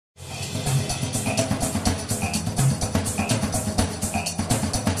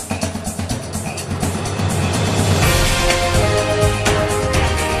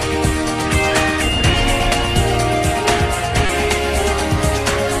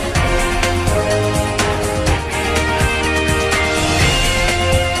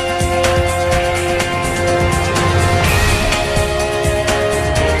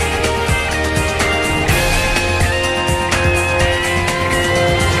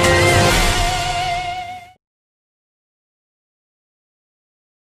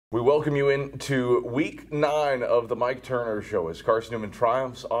welcome you into Week 9 of the Mike Turner Show as Carson-Newman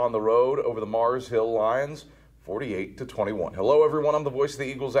triumphs on the road over the Mars Hill Lions, 48-21. Hello, everyone. I'm the voice of the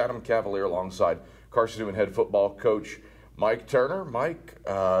Eagles, Adam Cavalier, alongside Carson-Newman head football coach Mike Turner. Mike,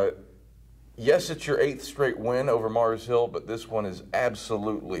 yes, it's your 8th straight win over Mars Hill, but this one is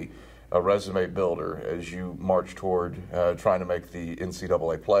absolutely a resume builder as you march toward trying to make the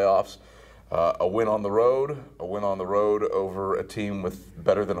NCAA playoffs. A win on the road over a team with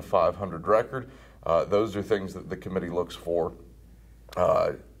better than a 500 record. Those are things that the committee looks for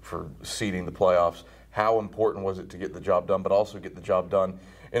seeding the playoffs. How important was it to get the job done, but also get the job done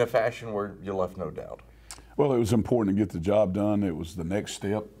in a fashion where you left no doubt? Well, it was important to get the job done. It was the next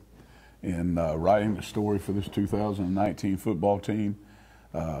step in writing the story for this 2019 football team.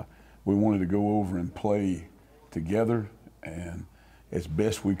 We wanted to go over and play together and as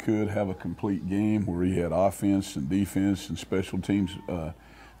best we could have a complete game where you had offense and defense and special teams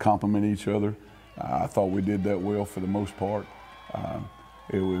complement each other. I thought we did that well for the most part.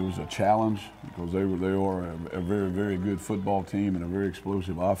 It was a challenge because they are a very, very good football team and a very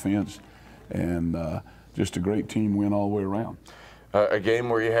explosive offense, and just a great team win all the way around. A game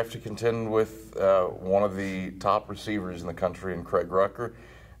where you have to contend with one of the top receivers in the country in Craig Rucker.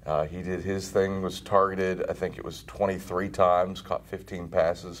 He did his thing, was targeted, I think it was 23 times, caught 15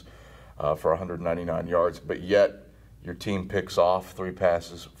 passes for 199 yards, but yet your team picks off 3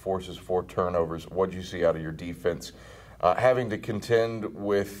 passes, forces 4 turnovers. What did you see out of your defense? Having to contend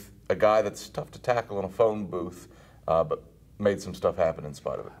with a guy that's tough to tackle in a phone booth, but made some stuff happen in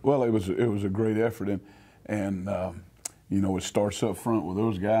spite of it. Well, it was a great effort, and you know, it starts up front with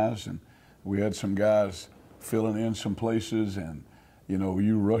those guys, and we had some guys filling in some places, and you know,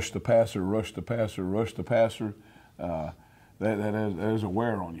 you rush the passer, that has a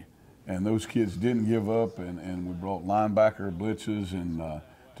wear on you. And those kids didn't give up, and we brought linebacker blitzes and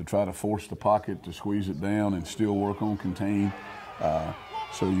to try to force the pocket to squeeze it down and still work on contain.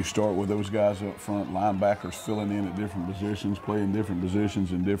 So you start with those guys up front, linebackers filling in at different positions, playing different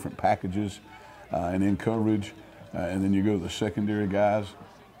positions in different packages and in coverage. And then you go to the secondary guys.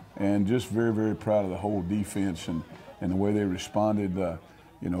 And just very, very proud of the whole defense and the way they responded.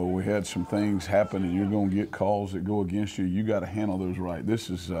 You know, we had some things happen, and you're going to get calls that go against you. You got to handle those right.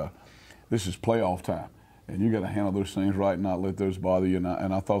 This is playoff time, and you got to handle those things right and not let those bother you. And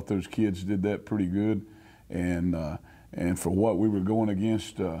I thought those kids did that pretty good. And for what we were going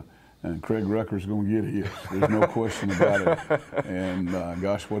against, and Craig Rucker's going to get his. There's no question about it. And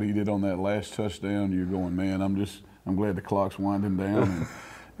gosh, what he did on that last touchdown, you're going, man, I'm glad the clock's winding down.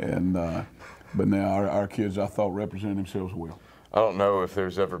 But now our kids, I thought, represented themselves well. I don't know if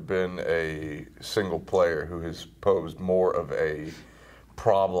there's ever been a single player who has posed more of a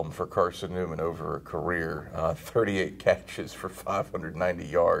problem for Carson-Newman over a career. 38 catches for 590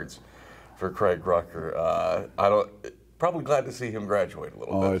 yards for Craig Rucker. Probably glad to see him graduate a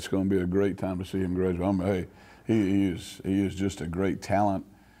little bit. Oh, it's going to be a great time to see him graduate. He is just a great talent.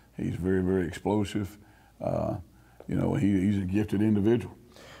 He's very, very explosive. You know, he's a gifted individual.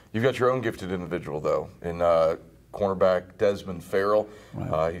 You've got your own gifted individual, though, in cornerback Desmond Farrell.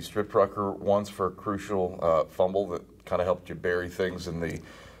 Right. He stripped Rucker once for a crucial fumble that kind of helped you bury things in the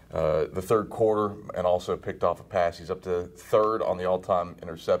third quarter, and also picked off a pass. He's up to 3rd on the all-time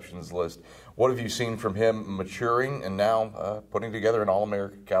interceptions list. What have you seen from him maturing and now putting together an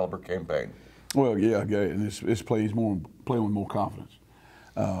All-American caliber campaign? Well, yeah, and this play, he's playing with more confidence.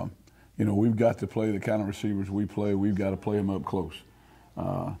 You know, we've got to play the kind of receivers we play. We've got to play them up close.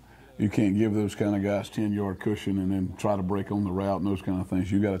 You can't give those kind of guys 10-yard cushion and then try to break on the route and those kind of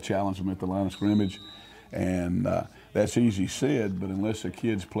things. You got to challenge them at the line of scrimmage, and that's easy said, but unless a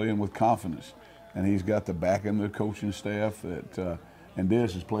kid's playing with confidence, and he's got the backing of the coaching staff, and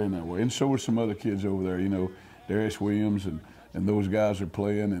Des is playing that way, and so are some other kids over there. You know, Darius Williams and those guys are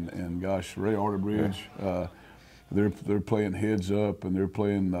playing, and gosh, Ray Arterbridge, they're playing heads up, and they're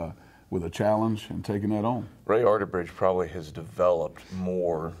playing with a challenge and taking that on. Ray Arterbridge probably has developed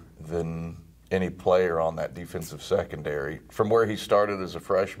more than any player on that defensive secondary from where he started as a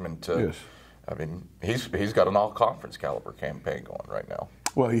freshman to, yes. I mean, he's got an all-conference caliber campaign going right now.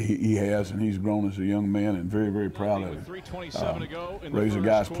 Well, he has, and he's grown as a young man, and very, very proud of him. Ray's a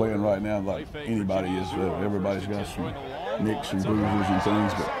guy's playing right now like anybody is. Everybody's got some nicks and bruises and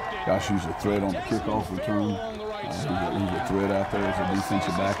things, but gosh, he's a threat on the kickoff return. He's a threat out there as a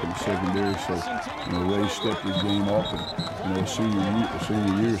defensive back in the secondary. So, you know, Ray stepped his game up, and you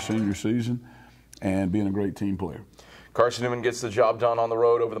know, senior season, and being a great team player. Carson-Newman gets the job done on the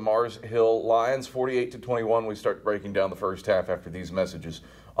road over the Mars Hill Lions, 48-21. We start breaking down the first half after these messages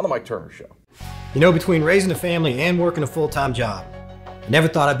on the Mike Turner Show. You know, between raising a family and working a full-time job, I never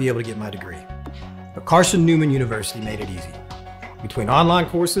thought I'd be able to get my degree. But Carson-Newman University made it easy. Between online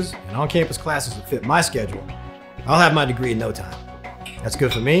courses and on-campus classes that fit my schedule, I'll have my degree in no time. That's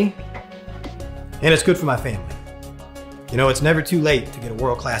good for me, and it's good for my family. You know, it's never too late to get a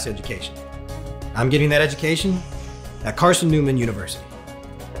world-class education. I'm getting that education at Carson-Newman University.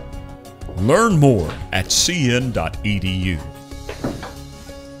 Learn more at cn.edu.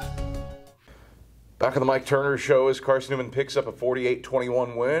 Back on the Mike Turner Show as Carson-Newman picks up a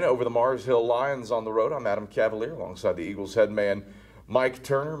 48-21 win over the Mars Hill Lions on the road. I'm Adam Cavalier alongside the Eagles head man Mike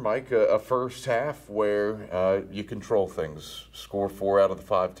Turner. Mike, a first half where you control things. Score 4 out of the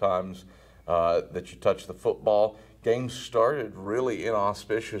 5 times that you touch the football. Game started really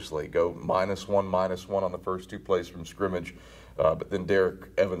inauspiciously. Go -1 on the first 2 plays from scrimmage. But then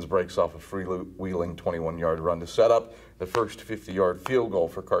Derek Evans breaks off a freewheeling 21-yard run to set up the first 50-yard field goal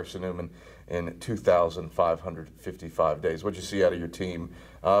for Carson-Newman in 2,555 days. What did you see out of your team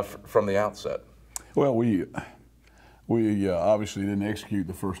from the outset? Well, we obviously didn't execute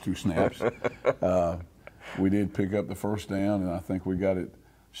the first 2 snaps. We did pick up the first down, and I think we got it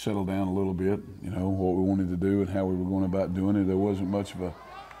settled down a little bit, you know, what we wanted to do and how we were going about doing it. There wasn't much of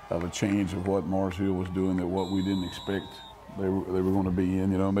a change of what Mars Hill was doing that what we didn't expect they were going to be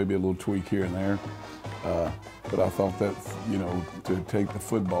in, you know, maybe a little tweak here and there. But I thought that, you know, to take the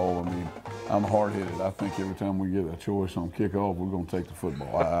football, I mean, I'm hard-headed. I think every time we get a choice on kickoff, we're going to take the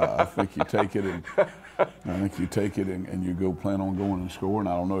football. I think you take it and you go plan on going and scoring.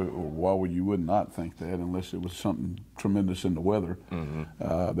 I don't know why you would not think that unless it was something tremendous in the weather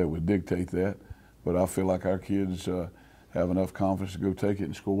that would dictate that. But I feel like our kids have enough confidence to go take it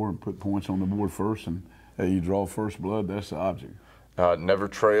and score and put points on the board first. And you draw first blood, that's the object. Never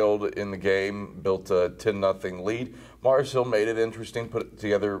trailed in the game, built a 10-0 lead. Mars Hill made it interesting, put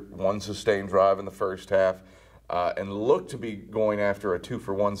together one sustained drive in the first half, and looked to be going after a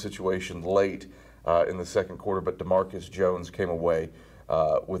 2-for-1 situation late in the second quarter, but DeMarcus Jones came away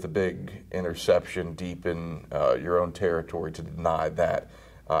with a big interception deep in your own territory to deny that.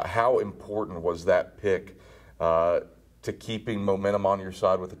 How important was that pick to keeping momentum on your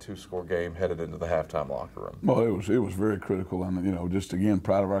side with a 2-score game headed into the halftime locker room? Well, it was very critical, and you know, just again,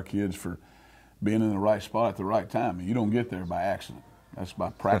 proud of our kids for being in the right spot at the right time. And you don't get there by accident. That's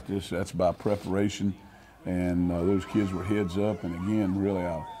by practice. That's by preparation. And those kids were heads up. And again, really,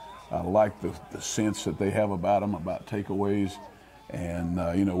 I like the sense that they have about them, about takeaways. And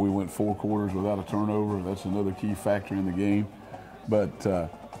you know, we went 4 quarters without a turnover. That's another key factor in the game. But to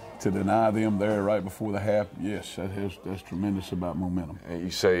deny them there right before the half, yes, that's tremendous about momentum. You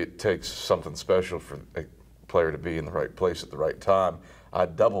say it takes something special for a player to be in the right place at the right time. I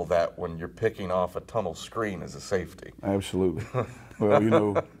double that when you're picking off a tunnel screen as a safety. Absolutely. Well, you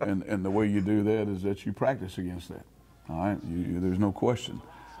know, and the way you do that is that you practice against that. All right, there's no question.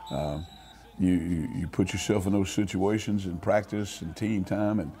 You put yourself in those situations in practice and team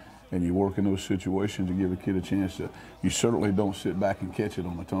time, and you work in those situations to give a kid a chance to. You certainly don't sit back and catch it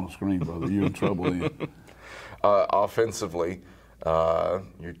on the tunnel screen, brother. You're in trouble then. Offensively,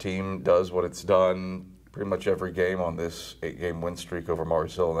 your team does what it's done pretty much every game on this 8-game win streak over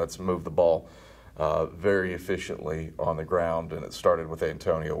Mars Hill, and that's move the ball very efficiently on the ground, and it started with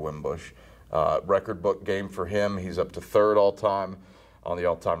Antonio Wimbush. Record book game for him. He's up to 3rd all-time on the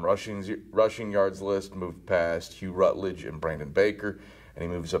all-time rushing yards list, moved past Hugh Rutledge and Brandon Baker, and he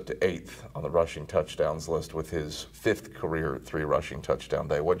moves up to 8th on the rushing touchdowns list with his 5th career 3 rushing touchdown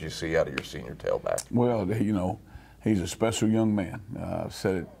day. What did you see out of your senior tailback? Well, you know, he's a special young man. I've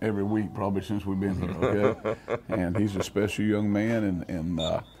said it every week probably since we've been here, okay? And he's a special young man, and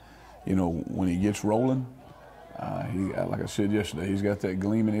you know, when he gets rolling, like I said yesterday, he's got that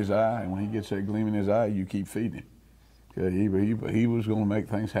gleam in his eye, and when he gets that gleam in his eye, you keep feeding him. Okay? He was going to make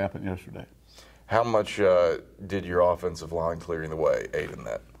things happen yesterday. How much did your offensive line clearing the way aid in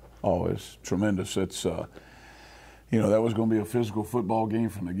that? Oh, it's tremendous. It's you know, that was going to be a physical football game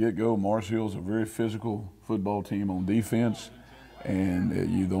from the get-go. Mars Hill's a very physical football team on defense, and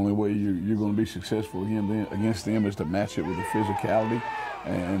the only way you're going to be successful against them is to match it with the physicality,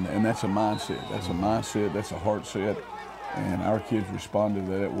 and that's a mindset. That's a mindset. That's a heart set, and our kids responded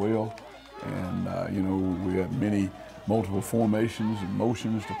to that well. And you know, we had multiple formations and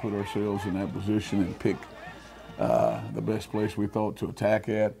motions to put ourselves in that position and pick the best place we thought to attack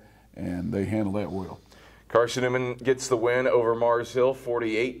at, and they handled that well. Carson-Newman gets the win over Mars Hill,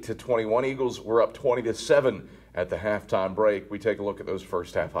 48-21. Eagles were up 20-7 at the halftime break. We take a look at those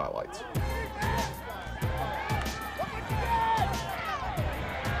first half highlights.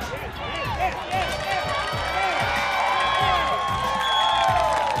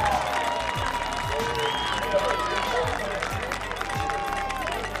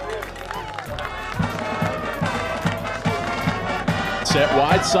 set,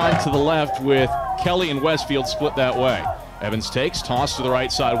 wide side to the left with Kelly and Westfield split that way. Evans takes, toss to the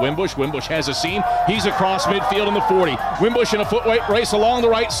right side. Wimbush has a seam. He's across midfield in the 40. Wimbush in a footweight race along the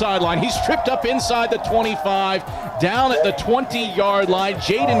right sideline. He's tripped up inside the 25, down at the 20-yard line.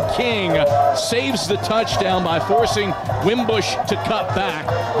 Jaden King saves the touchdown by forcing Wimbush to cut back,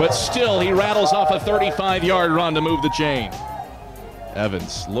 but still he rattles off a 35-yard run to move the chain.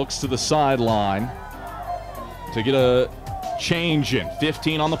 Evans looks to the sideline to get a change in.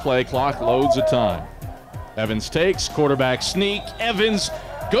 15 on the play clock, loads of time. Evans takes, quarterback sneak. Evans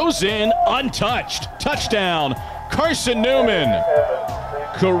goes in untouched. Touchdown, Carson-Newman.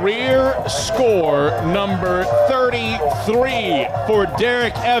 Career score number 33 for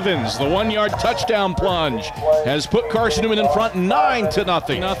Derek Evans. The 1-yard touchdown plunge has put Carson-Newman in front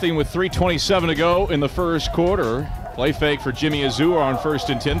 9-0. Nothing with 3:27 to go in the first quarter. Play fake for Jimmy Azua on 1st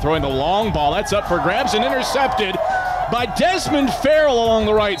and 10, throwing the long ball. That's up for grabs and intercepted by Desmond Farrell along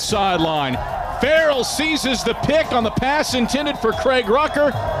the right sideline. Farrell seizes the pick on the pass intended for Craig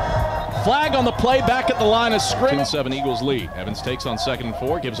Rucker. Flag on the play back at the line of scrimmage. 10-7 Eagles lead. Evans takes on 2nd and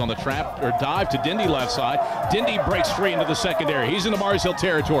 4, gives on the trap or dive to Dindy left side. Dindy breaks free into the secondary. He's in the Mars Hill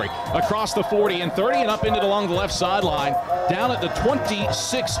territory. Across the 40 and 30 and up into along the left sideline, down at the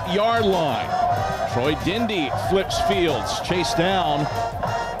 26-yard line. Troy Dindy flips fields, chased down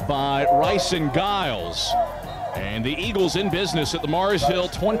by Rice and Giles. And the Eagles in business at the Mars Hill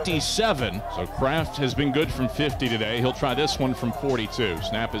 27. So Kraft has been good from 50 today. He'll try this one from 42.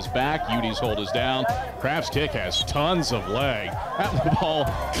 Snap is back. Udy's hold is down. Kraft's kick has tons of leg. That ball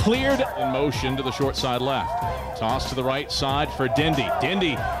cleared in motion to the short side left. Toss to the right side for Dindy.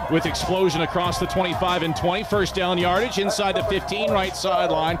 Dindy with explosion across the 25 and 20. First down yardage inside the 15 right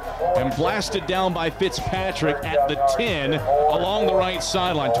sideline and blasted down by Fitzpatrick at the 10 along the right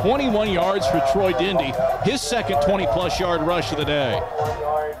sideline. 21 yards for Troy Dindy. His second 20-plus yard rush of the day.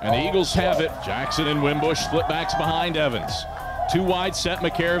 And the Eagles have it. Jackson and Wimbush split backs behind Evans. 2 wide set,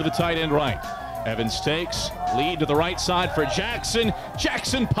 McCare the tight end right. Evans takes, lead to the right side for Jackson.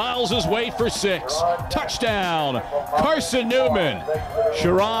 Jackson piles his way for 6. Touchdown, Carson-Newman.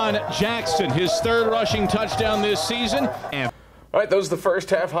 Sharon Jackson, his 3rd rushing touchdown this season. And all right, those are the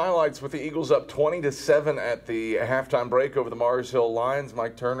first half highlights with the Eagles up 20-7 at the halftime break over the Mars Hill Lions.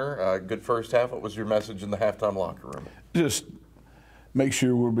 Mike Turner, good first half. What was your message in the halftime locker room? Just make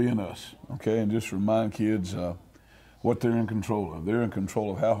sure we're being us, okay, and just remind kids what they're in control of. They're in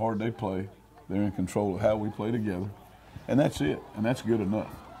control of how hard they play. They're in control of how we play together, and that's it, and that's good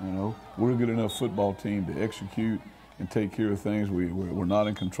enough. You know, we're a good enough football team to execute and take care of things. We're not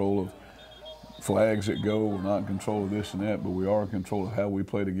in control of flags that go. We're not in control of this and that, but we are in control of how we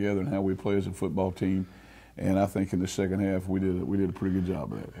play together and how we play as a football team. And I think in the second half we did a pretty good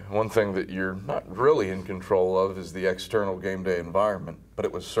job of that. One thing that you're not really in control of is the external game day environment, but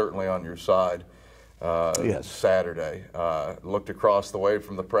it was certainly on your side yes. Saturday. Looked across the way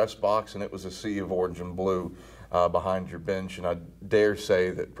from the press box, and it was a sea of orange and blue behind your bench. And I dare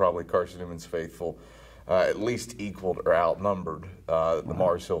say that probably Carson-Newman's faithful at least equaled or outnumbered the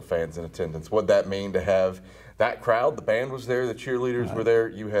Mars Hill fans in attendance. What'd that mean to have that crowd? The band was there, the cheerleaders were there.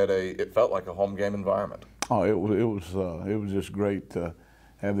 You had it felt like a home game environment. Oh, it was just great to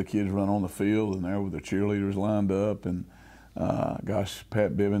have the kids run on the field, and there were the cheerleaders lined up, and gosh,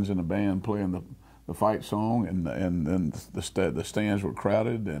 Pat Bivens and the band playing the fight song, and then the stands were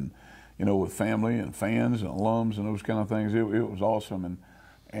crowded, and you know, with family and fans and alums and those kind of things. It was awesome,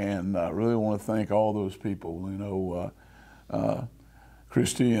 and I really want to thank all those people, you know,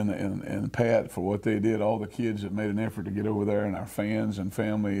 Christy and Pat for what they did, all the kids that made an effort to get over there, and our fans and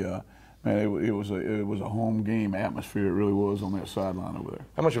family. Man, it was a home game atmosphere. It really was on that sideline over there.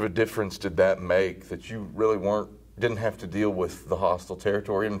 How much of a difference did that make that you really didn't have to deal with the hostile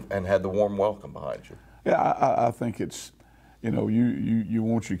territory and had the warm welcome behind you? Yeah, I think it's, you know, you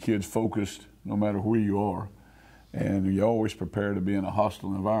want your kids focused no matter where you are, and you're always prepared to be in a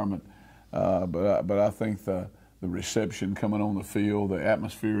hostile environment. But I think the reception coming on the field, the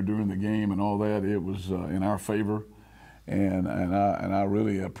atmosphere during the game, and all that, it was in our favor. And I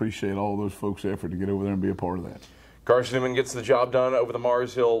really appreciate all those folks' effort to get over there and be a part of that. Carson-Newman gets the job done over the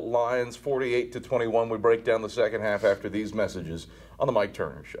Mars Hill Lions, 48-21. We break down the second half after these messages on the Mike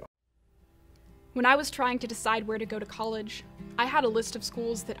Turner Show. When I was trying to decide where to go to college, I had a list of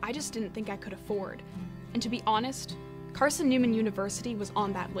schools that I just didn't think I could afford. And to be honest, Carson-Newman University was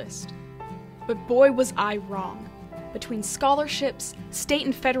on that list. But boy, was I wrong. Between scholarships, state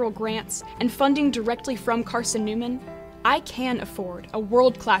and federal grants, and funding directly from Carson-Newman, I can afford a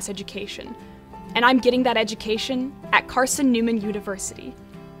world-class education. And I'm getting that education at Carson-Newman University.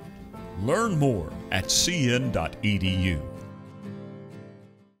 Learn more at cn.edu.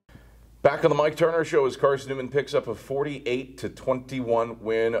 Back on the Mike Turner Show as Carson-Newman picks up a 48-21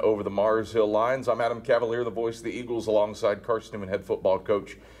 win over the Mars Hill Lions. I'm Adam Cavalier, the voice of the Eagles, alongside Carson-Newman head football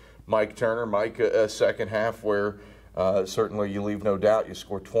coach Mike Turner. Mike, a second half where certainly you leave no doubt. You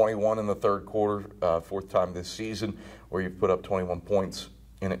scored 21 in the third quarter, fourth time this season, where you've put up 21 points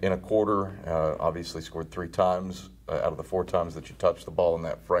in a quarter. Obviously scored 3 times out of the 4 times that you touched the ball in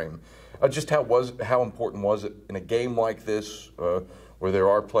that frame. Just how important was it in a game like this, where there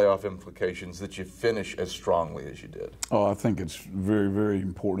are playoff implications, that you finish as strongly as you did? Oh, I think it's very, very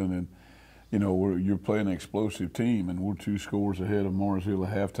important. And, you know, you're playing an explosive team, and we're 2 scores ahead of Mars Hill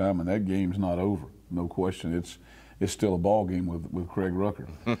at halftime, and that game's not over, no question. It's still a ball game with Craig Rucker.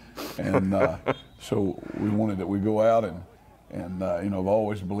 And so we wanted that we go out and you know, I've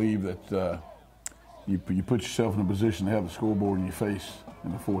always believed that you put yourself in a position to have the scoreboard in your face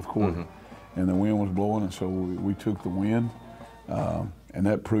in the fourth quarter. And the wind was blowing, and so we took the win. And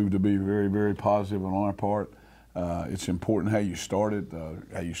that proved to be very, very positive on our part. It's important how you start it,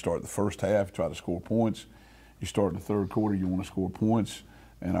 how you start the first half, try to score points. You start the third quarter, you want to score points.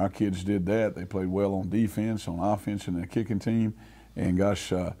 And our kids did that. They played well on defense, on offense, and the kicking team. And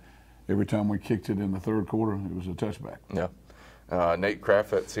gosh, every time we kicked it in the third quarter, it was a touchback. Yeah. Nate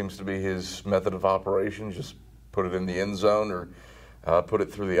Kraft, that seems to be his method of operation, just put it in the end zone or put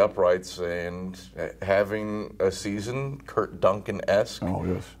it through the uprights. And having a season, Kurt Duncan-esque,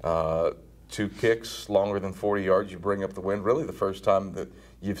 2 kicks longer than 40 yards, you bring up the wind. Really the first time that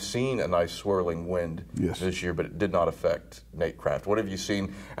you've seen a nice swirling wind this year, but it did not affect Nate Kraft. What have you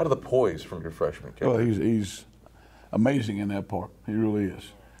seen out of the poise from your freshman kid? Well, he's amazing in that part. He really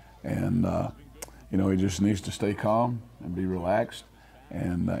is. And, you know, he just needs to stay calm and be relaxed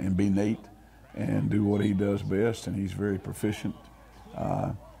and be Nate and do what he does best. And he's very proficient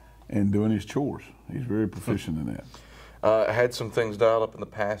in doing his chores. He's very proficient in that. Had some things dialed up in the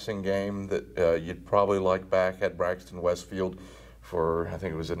passing game that you'd probably like back. Had Braxton Westfield for, I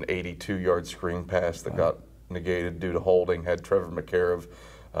think it was an 82-yard screen pass that got negated due to holding. Had Trevor McCarriv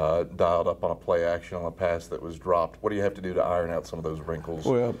dialed up on a play action on a pass that was dropped. What do you have to do to iron out some of those wrinkles?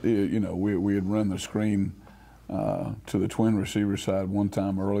 Well, you know, we had run the screen to the twin receiver side one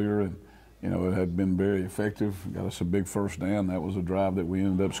time earlier, and, you know, it had been very effective. Got us a big first down. That was a drive that we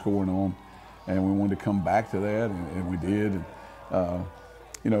ended up scoring on, and we wanted to come back to that, and we did. And,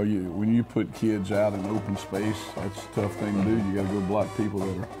 you know, when you put kids out in open space, that's a tough thing to do. You got to go block people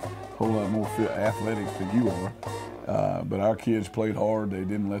that are a whole lot more athletic than you are. But our kids played hard. They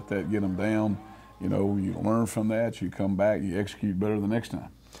didn't let that get them down. You know, you learn from that. You come back. You execute better the next time.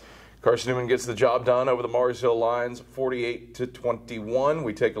 Carson-Newman gets the job done over the Mars Hill Lions, 48-21.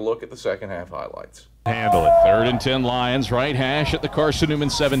 We take a look at the second half highlights. Handle it. 3rd and 10 Lions, right hash at the Carson-Newman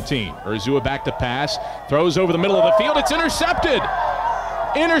 17. Urzua back to pass, throws over the middle of the field. It's intercepted.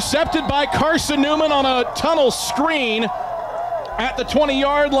 Intercepted by Carson-Newman on a tunnel screen at the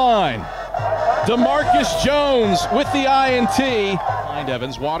 20-yard line. DeMarcus Jones with the INT. Behind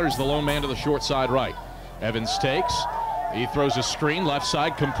Evans, Waters the lone man to the short side right. Evans takes. He throws a screen, left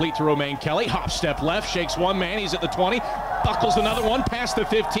side, complete to Romaine Kelly. Hop step left, shakes one man, he's at the 20. Buckles another one, past the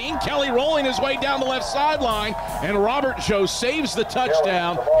 15. Kelly rolling his way down the left sideline. And Robert Joe saves the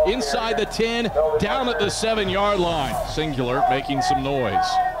touchdown inside the 10, down at the 7-yard line. Singular, making some noise.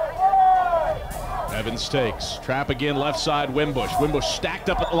 Evans takes. Trap again, left side, Wimbush. Wimbush stacked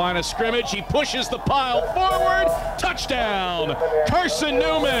up at the line of scrimmage. He pushes the pile forward. Touchdown,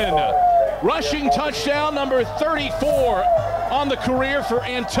 Carson-Newman. Rushing touchdown number 34 on the career for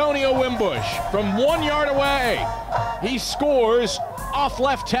Antonio Wimbush. From 1 yard away, he scores off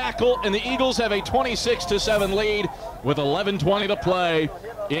left tackle, and the Eagles have a 26-7 lead with 11:20 to play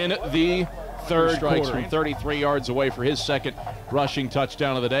in the third quarter. From 33 yards away for his second rushing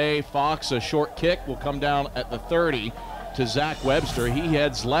touchdown of the day. Fox, a short kick, will come down at the 30 to Zach Webster. He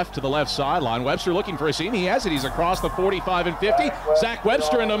heads left to the left sideline. Webster looking for a seam. He has it. He's across the 45 and 50. Zach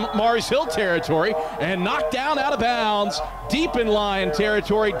Webster into Mars Hill territory and knocked down out of bounds deep in Lion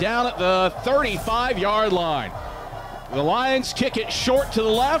territory down at the 35-yard line. The Lions kick it short to the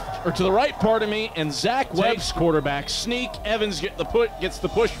left, or to the right, pardon me, and Zach Webb's quarterback sneak. Evans gets the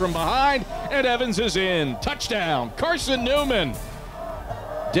push from behind, and Evans is in. Touchdown, Carson-Newman.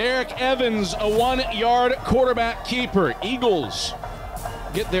 Derek Evans, a 1-yard quarterback keeper. Eagles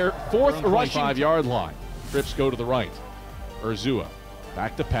get their 4th rushing 5-yard line. Trips go to the right. Urzua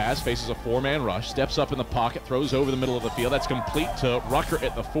back to pass, faces a 4-man rush, steps up in the pocket, throws over the middle of the field. That's complete to Rucker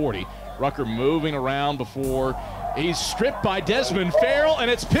at the 40. Rucker moving around before he's stripped by Desmond Farrell, and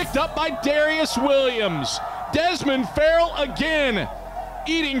it's picked up by Darius Williams. Desmond Farrell again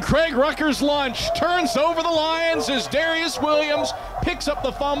eating Craig Rucker's lunch, turns over the Lions as Darius Williams picks up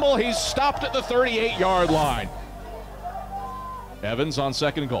the fumble. He's stopped at the 38-yard line. Evans on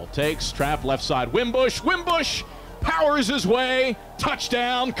second and goal. Takes, trap, left side. Wimbush. Wimbush powers his way.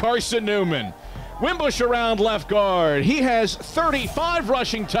 Touchdown, Carson-Newman. Wimbush around left guard. He has 35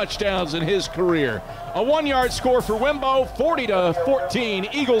 rushing touchdowns in his career. A 1-yard score for Wimbo,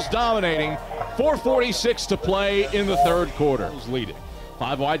 40-14. Eagles dominating. 4:46 to play in the third quarter. Leading.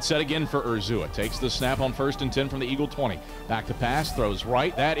 5 wide set again for Urzua. Takes the snap on 1st and 10 from the Eagle 20. Back to pass, throws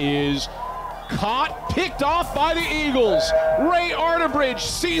right. That is caught, picked off by the Eagles. Ray Arterbridge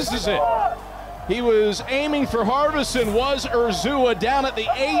seizes it. He was aiming for Harbison, was Urzua down at the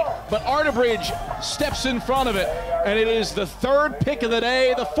 8, but Arterbridge steps in front of it, and it is the 3rd pick of the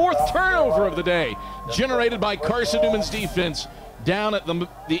day, the 4th turnover of the day, generated by Carson-Newman's defense down at the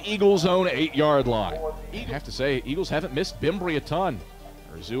Eagles' own 8-yard line. I have to say, Eagles haven't missed Bimbry a ton.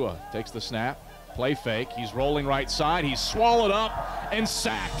 Urzua takes the snap, play fake, he's rolling right side, he's swallowed up and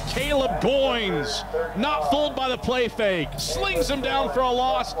sacked. Caleb Goins, not fooled by the play fake, slings him down for a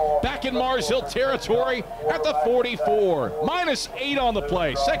loss, back in Mars Hill territory at the 44. -8 on the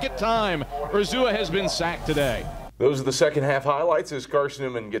play, 2nd time Urzua has been sacked today. Those are the second half highlights as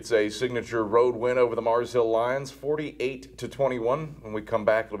Carson-Newman gets a signature road win over the Mars Hill Lions, 48-21. When we come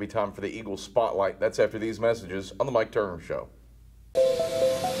back, it'll be time for the Eagles Spotlight. That's after these messages on the Mike Turner Show.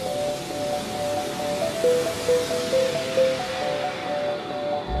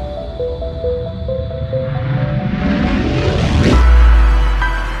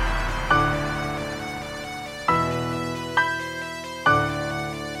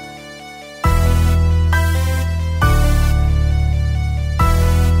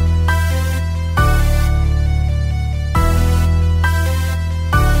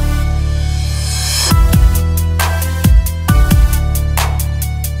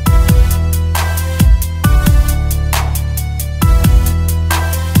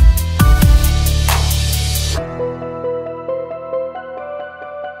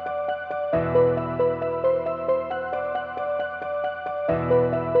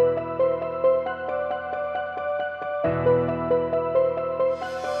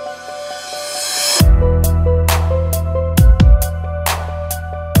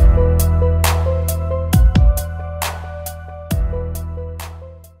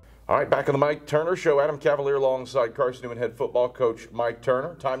 All right, back on the Mike Turner Show. Adam Cavalier alongside Carson-Newman head football coach Mike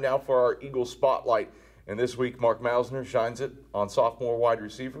Turner. Time now for our Eagles Spotlight. And this week, Mark Mausner shines it on sophomore wide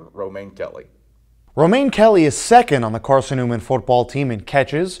receiver Romaine Kelly. Romaine Kelly is 2nd on the Carson-Newman football team in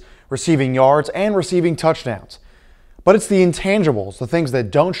catches, receiving yards, and receiving touchdowns. But it's the intangibles, the things that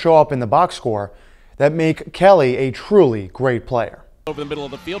don't show up in the box score, that make Kelly a truly great player. Over the middle of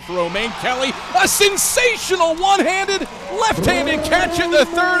the field for Romaine Kelly, a sensational one-handed, left-handed catch at the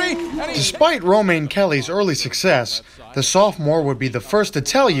 30. Despite Romaine Kelly's early success, the sophomore would be the first to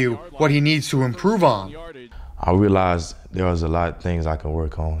tell you what he needs to improve on. I realized there was a lot of things I can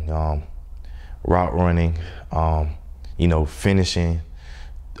work on. Route running, finishing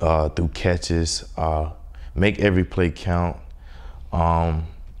through catches, make every play count,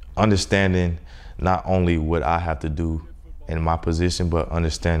 understanding not only what I have to do in my position, but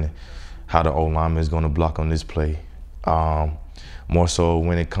understanding how the O-lineman is going to block on this play. More so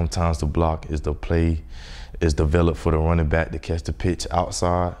when it comes times to block, is the play is developed for the running back to catch the pitch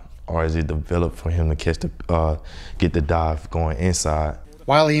outside, or is it developed for him to catch the get the dive going inside?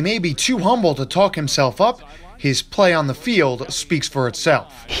 While he may be too humble to talk himself up, his play on the field speaks for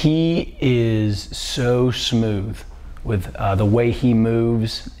itself. He is so smooth with the way he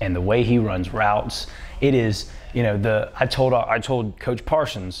moves and the way he runs routes. It is, I told Coach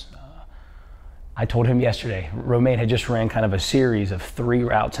Parsons, I told him yesterday, Romaine had just ran kind of a series of 3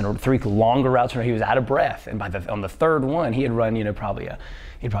 routes and 3 longer routes where he was out of breath. And on the 3rd one, he had run, he'd probably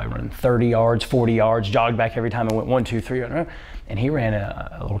run 30 yards, 40 yards, jogged back every time and went 1, 2, 3, and he ran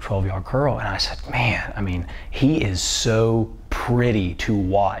a little 12-yard curl. And I said, man, he is so pretty to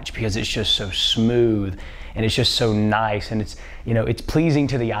watch because it's just so smooth and it's just so nice, and it's pleasing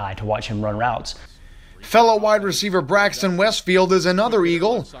to the eye to watch him run routes. Fellow wide receiver Braxton Westfield is another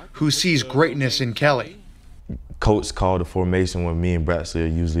Eagle who sees greatness in Kelly. Coach called the formation when me and Braxton are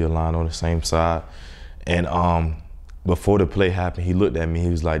usually aligned on the same side. And before the play happened, he looked at me, he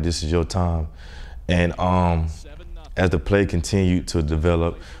was like, "This is your time." And as the play continued to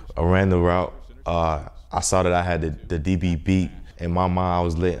develop, I ran the route. I saw that I had the DB beat. In my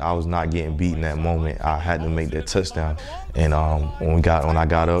mind, I was not getting beat in that moment. I had to make that touchdown. And when I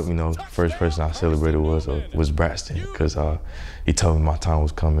got up, the first person I celebrated was Braxton, because he told me my time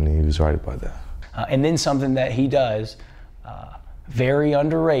was coming, and he was right about that. And then something that he does very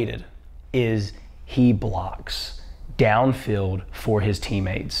underrated, is he blocks downfield for his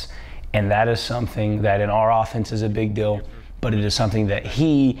teammates. And that is something that in our offense is a big deal, but it is something that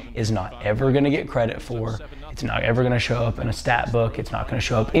he is not ever going to get credit for. It's not ever going to show up in a stat book. It's not going to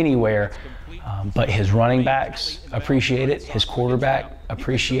show up anywhere. But his running backs appreciate it. His quarterback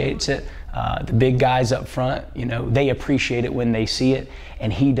appreciates it. The big guys up front, you know, they appreciate it when they see it.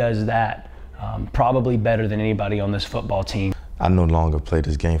 And he does that probably better than anybody on this football team. I no longer play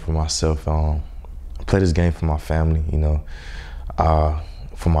this game for myself. I play this game for my family, you know,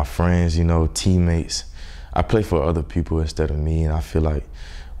 for my friends, you know, teammates. I play for other people instead of me, and I feel like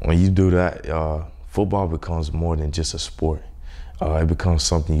when you do that, football becomes more than just a sport. It becomes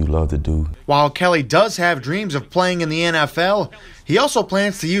something you love to do. While Kelly does have dreams of playing in the NFL, he also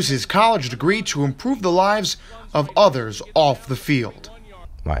plans to use his college degree to improve the lives of others off the field.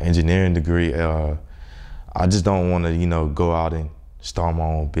 My engineering degree, I just don't want to, you know, go out and start my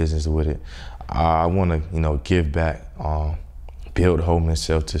own business with it. I want to, you know, give back, build homeless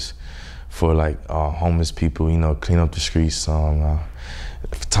shelters for like homeless people, you know, clean up the streets.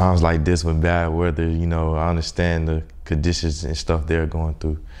 Times like this with bad weather, you know, I understand the conditions and stuff they're going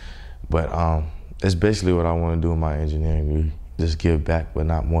through. But that's basically what I want to do in my engineering degree, just give back, but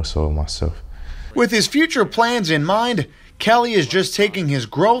not more so myself. With his future plans in mind, Kelly is just taking his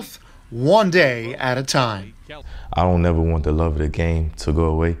growth one day at a time. I don't ever want the love of the game to go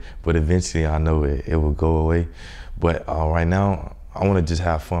away, but eventually I know it will go away. But right now, I want to just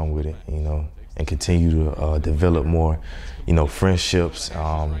have fun with it, you know, and continue to develop more, you know, friendships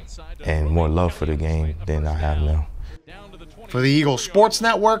and more love for the game than I have now. For the Eagles Sports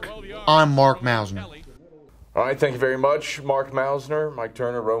Network, I'm Mark Mausner. All right, thank you very much, Mark Mausner, Mike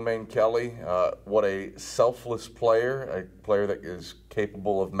Turner, Romaine Kelly. What a selfless player, a player that is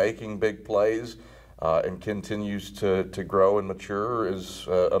capable of making big plays and continues to grow and mature as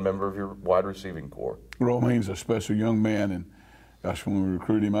a member of your wide receiving corps. Romaine's a special young man, and gosh, when we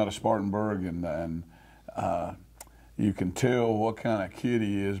recruited him out of Spartanburg, and you can tell what kind of kid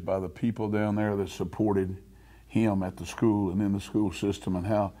he is by the people down there that supported him at the school and in the school system, and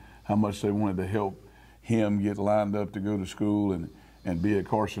how much they wanted to help him get lined up to go to school and be at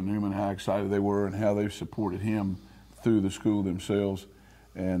Carson-Newman, how excited they were and how they've supported him through the school themselves.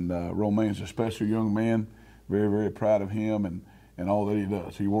 And Romaine's a special young man, very, very proud of him and all that he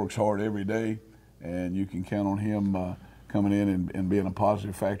does. He works hard every day, and you can count on him coming in and being a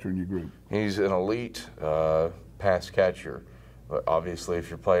positive factor in your group. He's an elite pass catcher. But obviously, if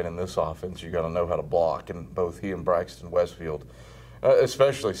you're playing in this offense, you got to know how to block. And both he and Braxton Westfield,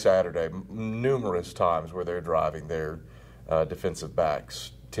 especially Saturday, numerous times where they're driving their defensive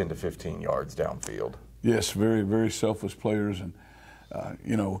backs 10 to 15 yards downfield. Yes, very, very selfless players. And,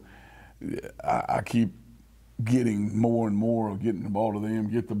 you know, I keep getting more and more of getting the ball to them,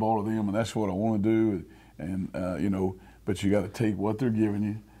 get the ball to them, and that's what I want to do. And, you know, but you got to take what they're giving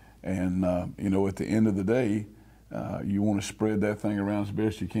you. And, you know, at the end of the day, you want to spread that thing around as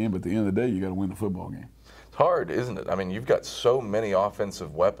best you can, but at the end of the day, you got to win the football game. It's hard, isn't it? I mean, you've got so many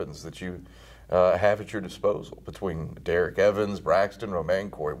offensive weapons that you have at your disposal between Derek Evans, Braxton, Romaine,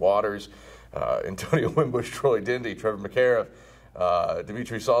 Corey Waters, Antonio Wimbush, Troy Dendy, Trevor McCarriff,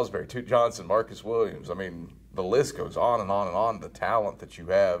 Dimitri Salisbury, Toot Johnson, Marcus Williams. I mean, the list goes on and on and on, the talent that you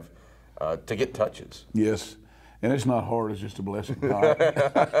have to get touches. Yes, and it's not hard, it's just a blessing.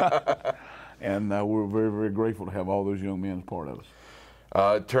 God. And we're very, very grateful to have all those young men as part of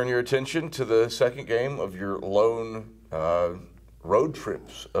us. Turn your attention to the second game of your lone road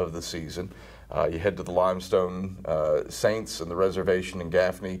trips of the season. You head to the Limestone Saints and the reservation in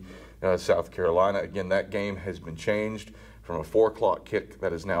Gaffney, South Carolina. Again, that game has been changed from a 4 o'clock kick.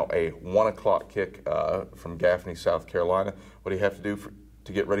 That is now a 1 o'clock kick from Gaffney, South Carolina. What do you have to do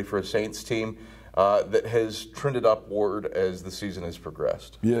to get ready for a Saints team that has trended upward as the season has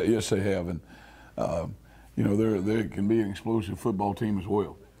progressed? Yeah, yes, they have. And, you know, they can be an explosive football team as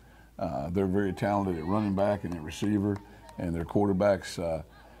well. They're very talented at running back and at receiver, and their quarterbacks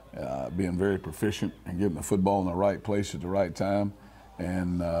being very proficient and getting the football in the right place at the right time.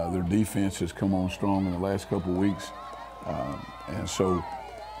 And their defense has come on strong in the last couple of weeks. And so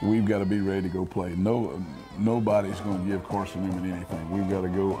we've got to be ready to go play. Nobody's going to give Carson-Newman anything. We've got to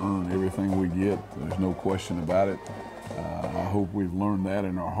go earn everything we get. There's no question about it. I hope we've learned that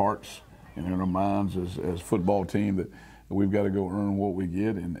in our hearts and in our minds as football team, that we've got to go earn what we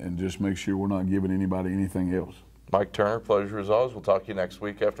get and just make sure we're not giving anybody anything else. Mike Turner, pleasure as always. We'll talk to you next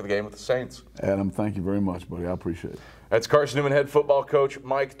week after the game with the Saints. Adam, thank you very much, buddy. I appreciate it. That's Carson-Newman head football coach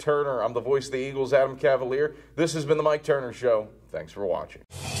Mike Turner. I'm the voice of the Eagles, Adam Cavalier. This has been the Mike Turner Show. Thanks for watching.